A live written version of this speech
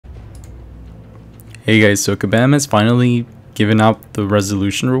Hey guys, so Kabam has finally given out the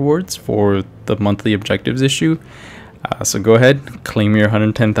resolution rewards for the monthly objectives issue. So go ahead, claim your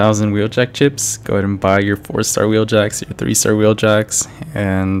 110,000 Wheeljack chips, go ahead and buy your 4-star Wheeljacks, your 3-star Wheeljacks,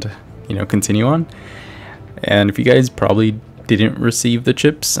 and continue on. And if you guys probably didn't receive the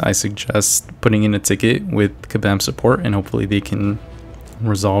chips, I suggest putting in a ticket with Kabam support, and hopefully they can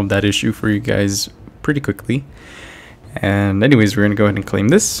resolve that issue for you guys pretty quickly. And anyways, we're going to go ahead and claim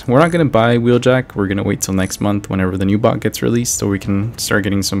this. We're not going to buy Wheeljack. We're going to wait till next month whenever the new bot gets released so we can start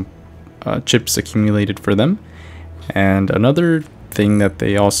getting some chips accumulated for them. And another thing that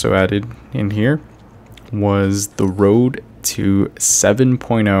they also added in here was the road to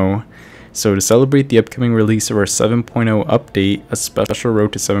 7.0. So to celebrate the upcoming release of our 7.0 update, a special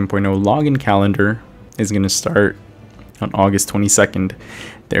road to 7.0 login calendar is going to start on August 22nd.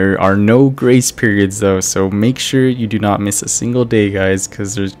 There are no grace periods though, so make sure you do not miss a single day, guys,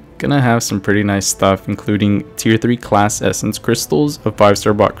 because there's gonna have some pretty nice stuff, including tier 3 class essence crystals, a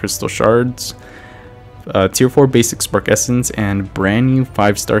 5-star bot crystal shards, tier 4 basic spark essence, and brand new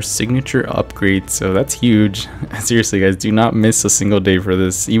 5-star signature upgrades. So that's huge. Seriously guys, do not miss a single day for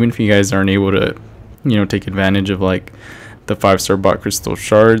this, even if you guys aren't able to take advantage of like the 5-star bot crystal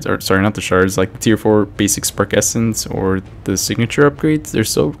shards, or sorry, not the shards, like the tier 4 basic spark essence or the signature upgrades. They're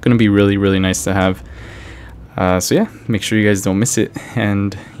still going to be really nice to have. So yeah, make sure you guys don't miss it,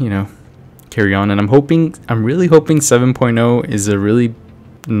 and carry on. And I'm really hoping 7.0 is a really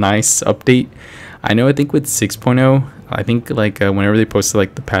nice update. I think with 6.0, I think like whenever they posted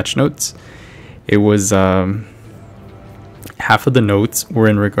like the patch notes, it was half of the notes were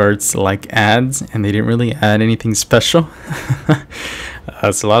in regards to like ads, and they didn't really add anything special.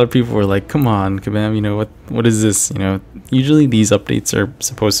 So a lot of people were like, come on Kabam, what is this? Usually these updates are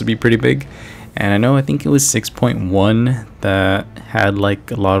supposed to be pretty big, and I think it was 6.1 that had like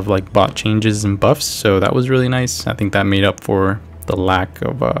a lot of like bot changes and buffs, so that was really nice. I think that made up for the lack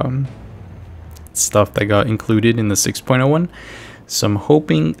of stuff that got included in the 6.0 one. So I'm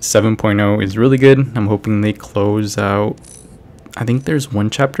hoping 7.0 is really good. I'm hoping they close out, I think there's one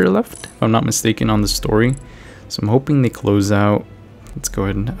chapter left, if I'm not mistaken, on the story. So I'm hoping they close out. Let's go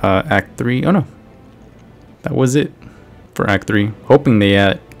ahead and Act 3. Oh no, that was it for Act 3. Hoping they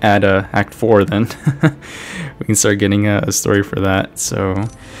add Act 4 then. We can start getting a story for that. So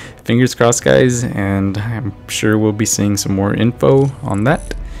fingers crossed guys, and I'm sure we'll be seeing some more info on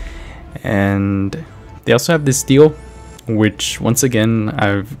that. And they also have this deal, which once again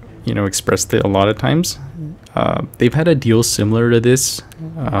I've expressed it a lot of times. They've had a deal similar to this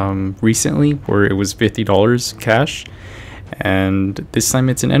recently where it was $50 cash, and this time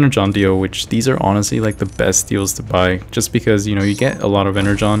it's an Energon deal, which these are honestly like the best deals to buy, just because you get a lot of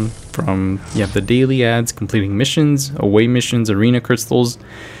Energon from the daily ads, completing missions, away missions, arena crystals,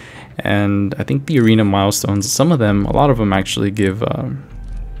 and I think the arena milestones, a lot of them actually give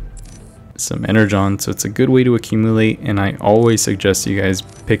some Energon, so it's a good way to accumulate. And I always suggest you guys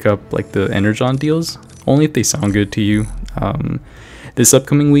pick up like the Energon deals only if they sound good to you. This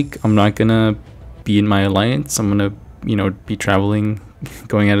upcoming week I'm not gonna be in my alliance. I'm gonna be traveling,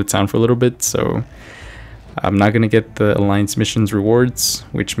 going out of town for a little bit, so I'm not gonna get the alliance missions rewards,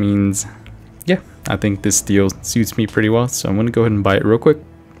 which means I think this deal suits me pretty well, so I'm gonna go ahead and buy it real quick.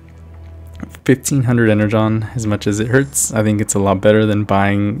 1500 Energon, as much as it hurts, I think it's a lot better than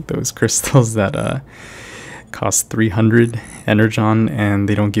buying those crystals that cost 300 Energon and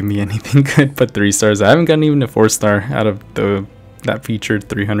they don't give me anything good but 3 stars. I haven't gotten even a 4-star out of that featured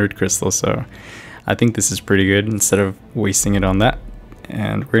 300 crystal, so I think this is pretty good instead of wasting it on that.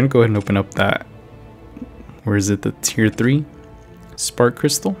 And we're gonna go ahead and open up that, where is it, the tier 3 spark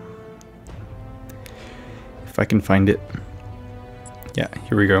crystal, if I can find it. Yeah,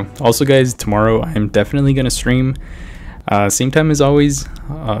 here we go. Also guys, tomorrow I'm definitely gonna stream same time as always,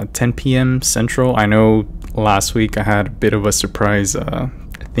 10 p.m. Central. I know last week I had a bit of a surprise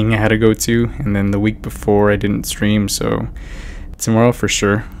thing I had to go to, and then the week before I didn't stream, so tomorrow for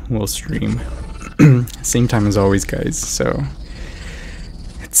sure we'll stream. Same time as always guys, so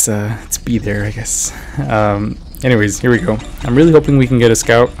it's be there, I guess. Anyways, here we go. I'm really hoping we can get a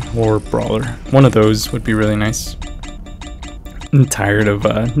scout or brawler. One of those would be really nice. I'm tired of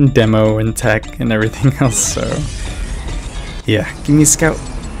demo and tech and everything else, so yeah, give me a scout.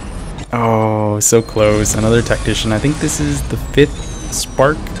 Oh, so close. Another tactician. I think this is the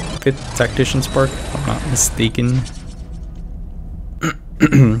 5th tactician spark, if I'm not mistaken.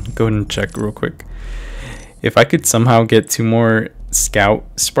 Go ahead and check real quick. If I could somehow get 2 more scout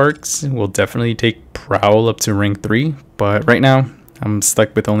sparks, we'll definitely take prowl up to rank 3, but right now I'm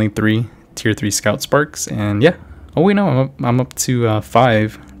stuck with only 3 tier 3 scout sparks. And yeah, oh wait, no, I'm up to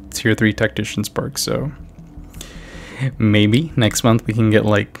 5 tier 3 tactician sparks. So maybe next month we can get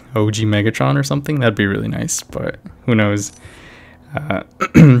like OG Megatron or something. That'd be really nice, but who knows.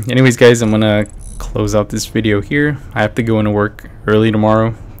 Anyways guys, I'm gonna close out this video here. I have to go into work early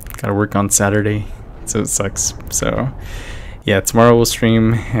tomorrow. Gotta work on Saturday, so it sucks. So yeah, tomorrow we'll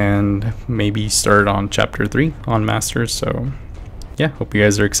stream and maybe start on chapter 3 on Masters. So yeah, hope you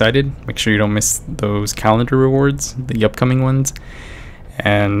guys are excited. Make sure you don't miss those calendar rewards, the upcoming ones,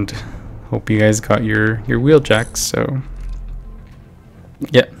 and hope you guys got your Wheeljacks. So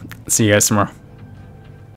yeah, see you guys tomorrow.